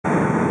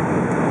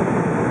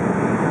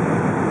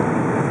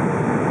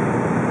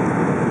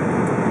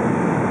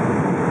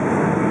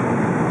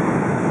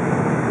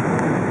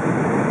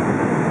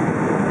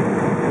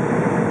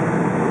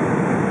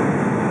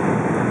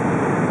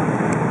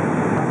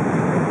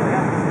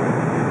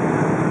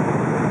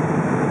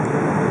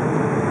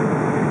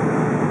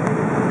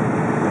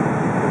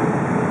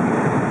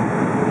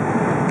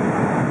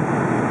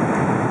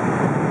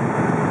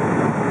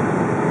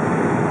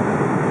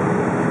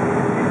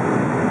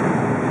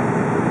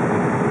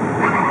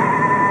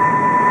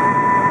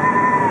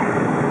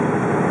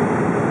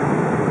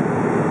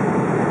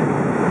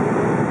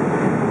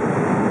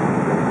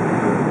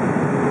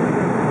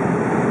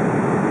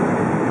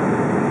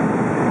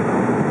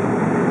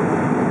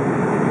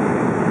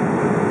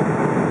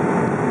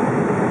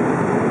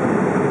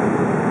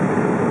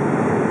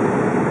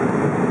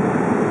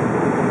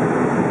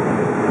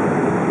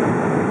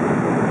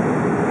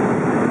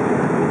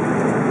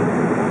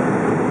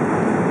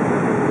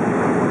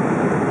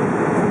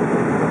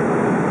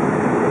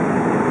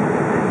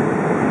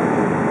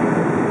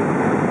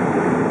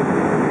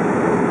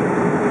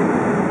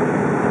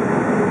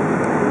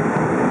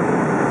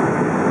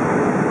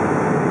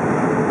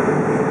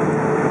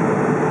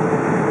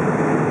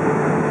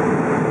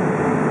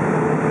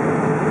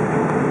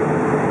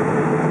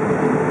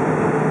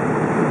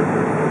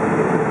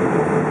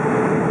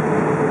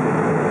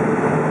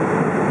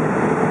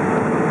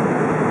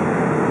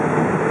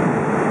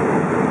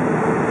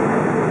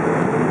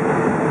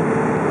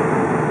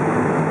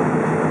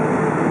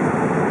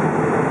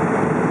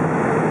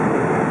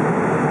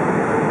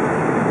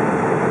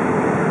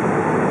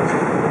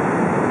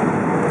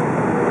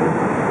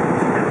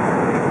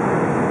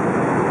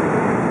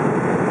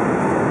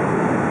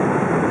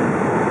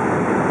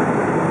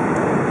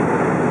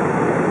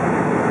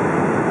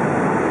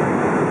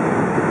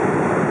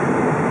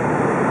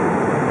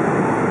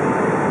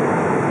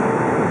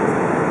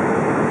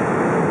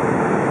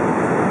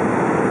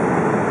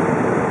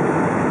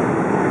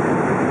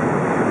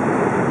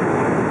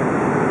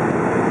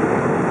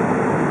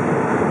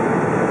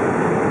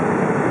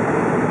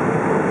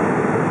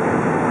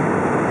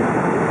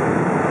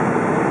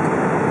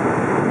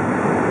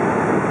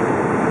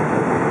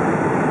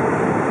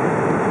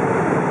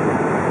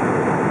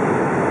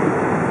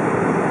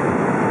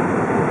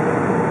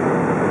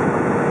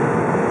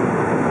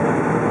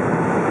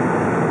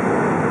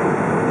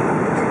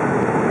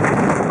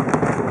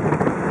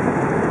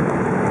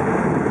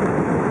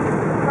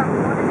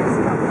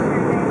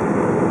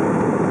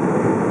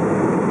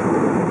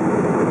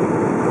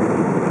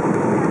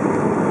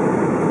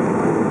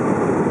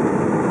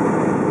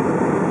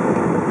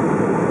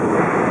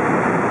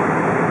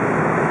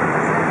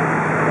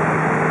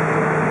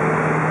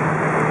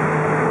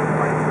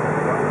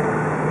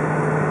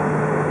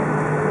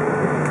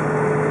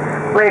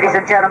Ladies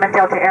and gentlemen,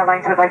 Delta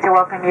Airlines would like to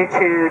welcome you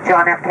to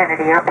John F.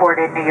 Kennedy Airport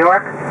in New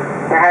York.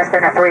 There has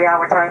been a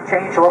 3-hour time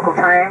change. Local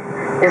time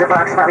is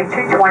approximately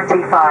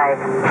 2:25.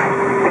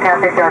 The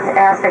captain does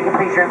ask that you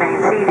please remain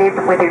seated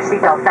with your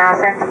seatbelt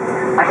fastened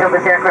until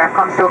this aircraft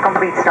comes to a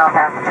complete stop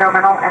at the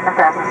terminal and the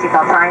fasten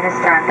seatbelt sign is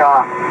turned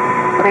off.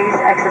 Please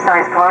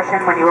exercise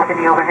caution when you open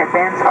the overhead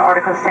bins, for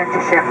articles tend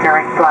to shift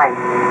during flight.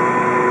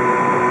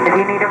 If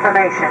you need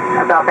information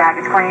about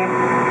baggage claim,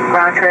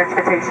 ground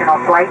transportation, or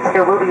flights,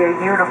 there will be a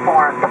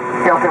uniformed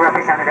Delta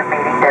representative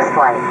meeting this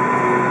flight.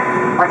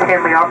 Once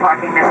again, we are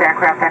parking this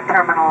aircraft at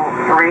Terminal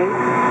 3,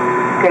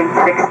 Gate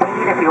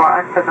 16. If you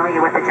are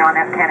unfamiliar with the John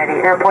F.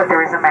 Kennedy Airport,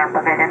 there is a map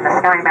of it in the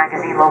Sky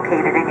magazine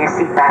located in your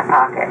seat back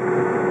pocket.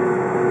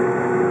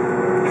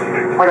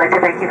 We'd like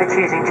to thank you for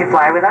choosing to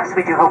fly with us.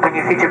 We do hope when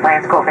your future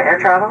plans call for air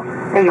travel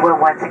that you will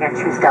once again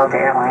choose Delta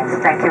Airlines.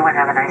 Thank you and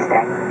have a nice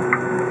day.